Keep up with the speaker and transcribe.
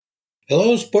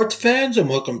Hello, sports fans, and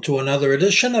welcome to another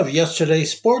edition of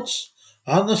Yesterday's Sports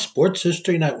on the Sports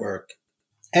History Network.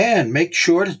 And make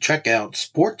sure to check out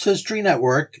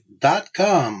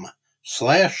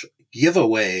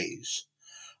sportshistorynetwork.com/giveaways.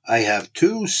 I have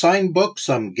 2 signed books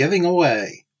I'm giving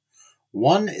away.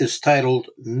 One is titled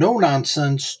No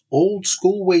Nonsense Old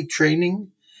School Weight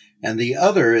Training, and the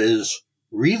other is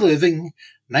Reliving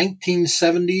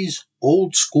 1970s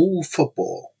Old School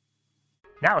Football.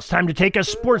 Now it's time to take a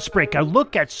sports break, a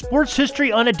look at sports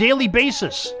history on a daily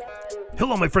basis.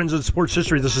 Hello, my friends in sports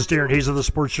history. This is Darren Hayes of the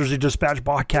Sports Jersey Dispatch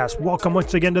podcast. Welcome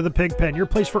once again to the Pigpen, your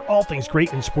place for all things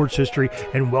great in sports history,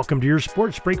 and welcome to your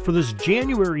sports break for this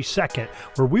January 2nd,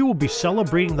 where we will be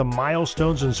celebrating the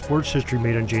milestones in sports history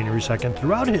made on January 2nd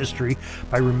throughout history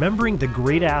by remembering the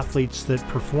great athletes that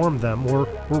performed them or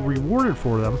were rewarded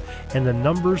for them and the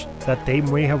numbers that they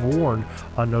may have worn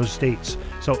on those dates.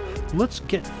 So let's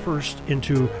get first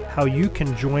into how you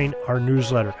can join our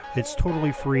newsletter. It's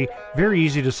totally free, very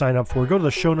easy to sign up for. Go to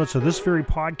the show notes of this very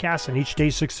podcast, and each day,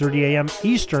 6:30 a.m.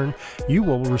 Eastern, you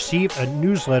will receive a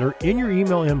newsletter in your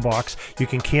email inbox. You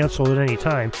can cancel at any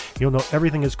time. You'll know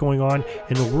everything that's going on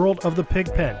in the world of the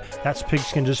Pigpen. That's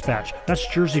Pigskin Dispatch. That's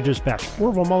Jersey Dispatch,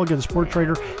 Orville Mulligan Sports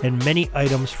Writer, and many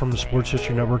items from the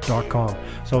sportshistorynetwork.com.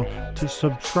 So to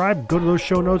subscribe, go to those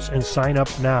show notes and sign up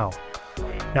now.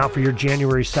 Now for your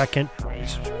January 2nd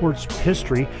sports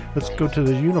history, let's go to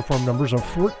the uniform numbers of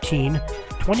 14,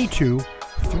 22,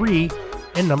 3,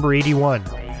 and number 81.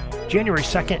 January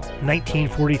 2nd,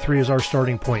 1943 is our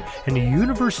starting point, and the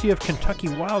University of Kentucky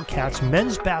Wildcats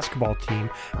men's basketball team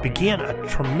began a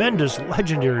tremendous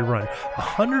legendary run, a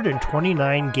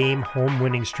 129-game home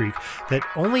winning streak that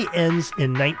only ends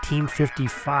in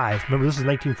 1955. Remember, this is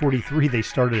 1943 they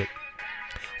started it.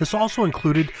 This also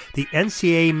included the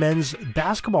NCAA men's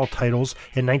basketball titles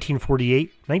in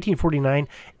 1948, 1949,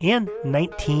 and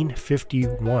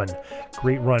 1951.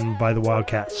 Great run by the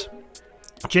Wildcats.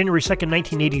 January 2nd,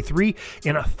 1983,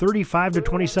 in a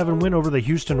 35-27 win over the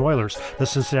Houston Oilers, the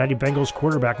Cincinnati Bengals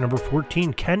quarterback number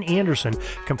 14, Ken Anderson,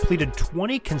 completed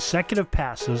 20 consecutive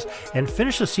passes and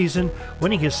finished the season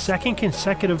winning his second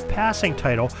consecutive passing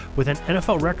title with an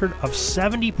NFL record of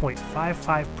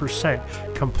 70.55%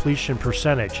 completion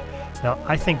percentage. Now,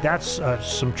 I think that's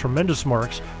some tremendous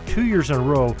marks, 2 years in a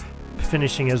row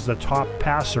finishing as the top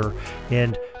passer,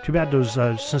 and too bad those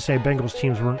Cincinnati Bengals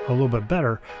teams were a little bit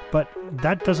better, but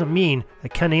that doesn't mean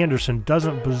that Ken Anderson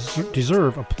doesn't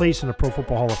deserve a place in the Pro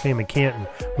Football Hall of Fame in Canton.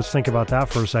 Let's think about that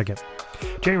for a second.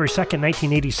 January 2nd,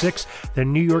 1986, the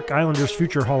New York Islanders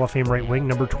future Hall of Fame right wing,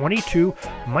 number 22,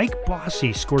 Mike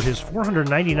Bossy, scored his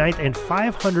 499th and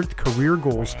 500th career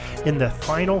goals in the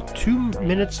final 2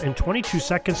 minutes and 22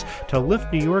 seconds to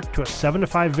lift New York to a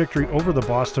 7-5 victory over the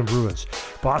Boston Bruins.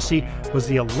 Bossy was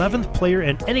the 11th player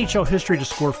in NHL history to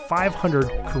score 500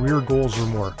 career goals or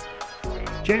more.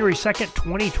 January 2nd,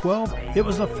 2012, it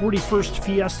was the 41st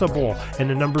Fiesta Bowl, and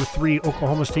the number 3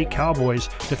 Oklahoma State Cowboys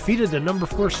defeated the number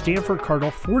 4 Stanford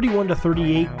Cardinal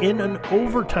 41-38 in an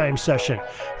overtime session.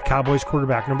 The Cowboys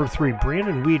quarterback number 3,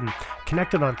 Brandon Weeden,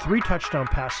 connected on 3 touchdown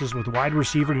passes with wide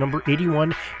receiver number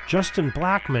 81, Justin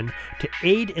Blackman, to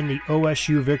aid in the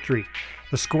OSU victory.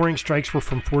 The scoring strikes were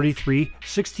from 43,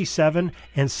 67,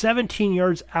 and 17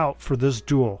 yards out for this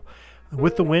duel.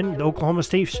 With the win, the Oklahoma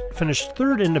State finished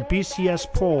 3rd in the BCS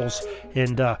polls,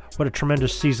 and what a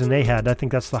tremendous season they had. I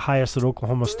think that's the highest that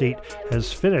Oklahoma State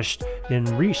has finished in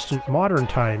recent modern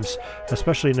times,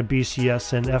 especially in the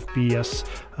BCS and FBS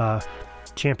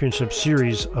championship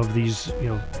series of these,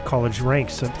 college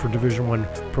ranks for Division I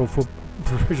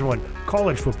Division I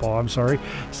college football. So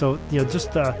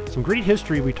just some great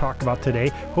history we talked about today.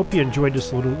 Hope you enjoyed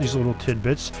these little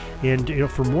tidbits. And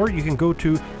for more, you can go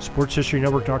to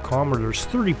sportshistorynetwork.com, where there's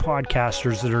 30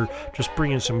 podcasters that are just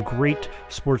bringing some great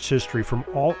sports history from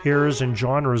all eras and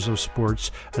genres of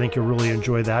sports. I think you'll really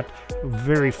enjoy that.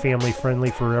 Very family friendly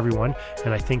for everyone,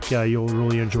 and I think you'll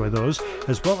really enjoy those.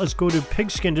 As well as go to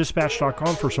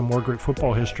pigskindispatch.com for some more great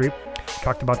football history.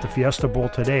 Talked about the Fiesta Bowl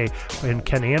today and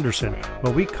Ken Anderson.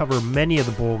 Well, we cover many of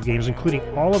the bowl games, including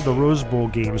all of the Rose Bowl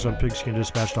games on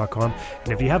pigskindispatch.com.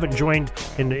 And if you haven't joined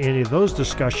in any of those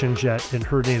discussions yet and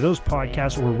heard any of those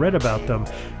podcasts or read about them,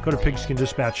 go to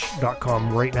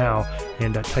pigskindispatch.com right now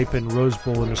and type in Rose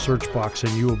Bowl in the search box,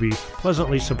 and you will be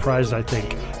pleasantly surprised, I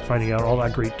think, finding out all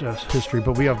that great history.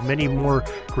 But we have many more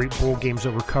great bowl games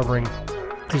that we're covering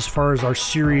as far as our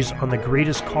series on the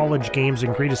greatest college games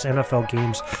and greatest NFL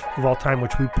games of all time,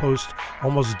 which we post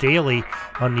almost daily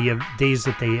on the days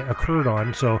that they occurred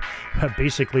on. So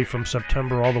basically from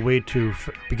September all the way to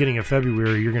beginning of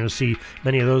February, you're going to see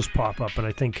many of those pop up, and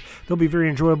I think they'll be very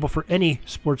enjoyable for any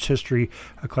sports history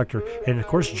collector. And of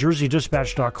course,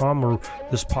 JerseyDispatch.com, where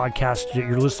this podcast that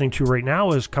you're listening to right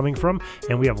now is coming from,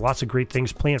 and we have lots of great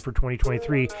things planned for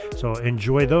 2023, so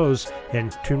enjoy those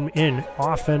and tune in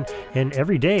often and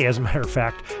every day, as a matter of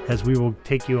fact, as we will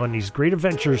take you on these great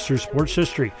adventures through sports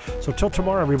history. So till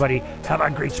tomorrow, everybody, have a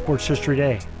great sports history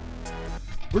day.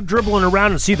 We're dribbling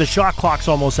around and see the shot clock's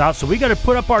almost out, so we got to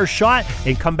put up our shot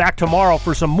and come back tomorrow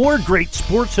for some more great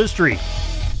sports history.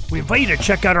 We invite you to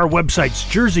check out our websites,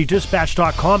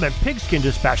 JerseyDispatch.com and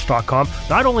PigskinDispatch.com.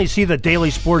 Not only see the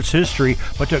daily sports history,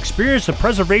 but to experience the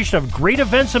preservation of great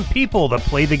events and people that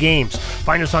play the games.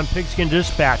 Find us on Pigskin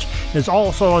Dispatch. It's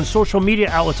also on social media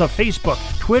outlets of Facebook,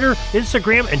 Twitter,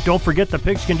 Instagram, and don't forget the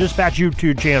Pigskin Dispatch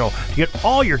YouTube channel to get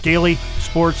all your daily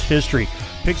sports history.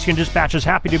 Pigskin Dispatch is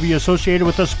happy to be associated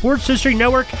with the Sports History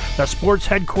Network, the sports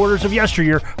headquarters of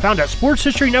yesteryear, found at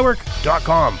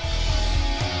sportshistorynetwork.com.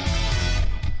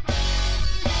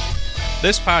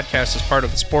 This podcast is part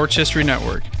of the Sports History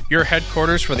Network, your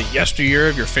headquarters for the yesteryear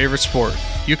of your favorite sport.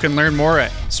 You can learn more at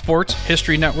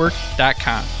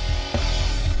sportshistorynetwork.com.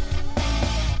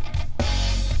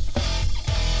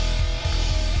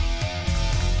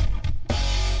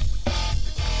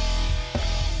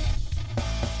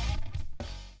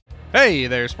 Hey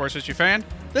there, sports history fan.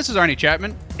 This is Arnie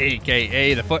Chapman,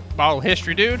 aka the Football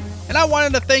History Dude, and I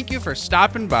wanted to thank you for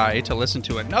stopping by to listen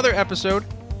to another episode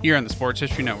here on the Sports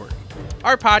History Network.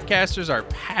 Our podcasters are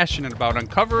passionate about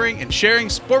uncovering and sharing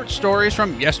sports stories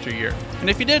from yesteryear.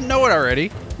 And if you didn't know it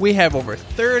already, we have over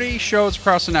 30 shows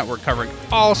across the network covering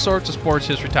all sorts of sports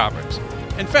history topics.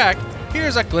 In fact,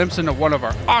 here's a glimpse into one of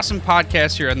our awesome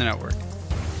podcasts here on the network.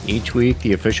 Each week,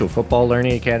 the official Football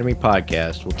Learning Academy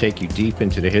podcast will take you deep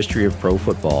into the history of pro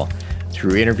football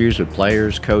through interviews with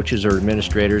players, coaches, or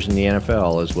administrators in the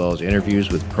NFL, as well as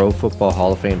interviews with Pro Football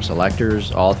Hall of Fame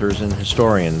selectors, authors, and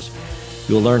historians.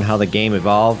 You'll learn how the game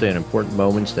evolved and important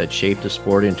moments that shaped the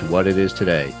sport into what it is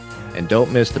today. And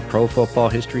don't miss the Pro Football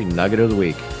History Nugget of the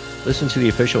Week. Listen to the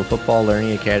official Football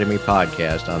Learning Academy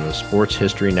podcast on the Sports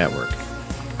History Network.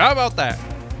 How about that?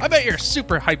 I bet you're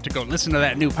super hyped to go listen to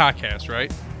that new podcast,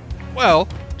 right? Well,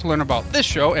 to learn about this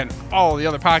show and all the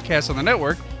other podcasts on the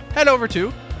network, head over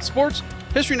to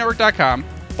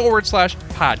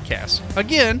sportshistorynetwork.com/podcast.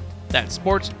 Again, that's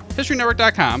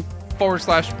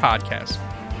sportshistorynetwork.com/podcast.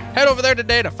 Head over there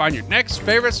today to find your next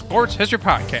favorite sports history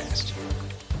podcast.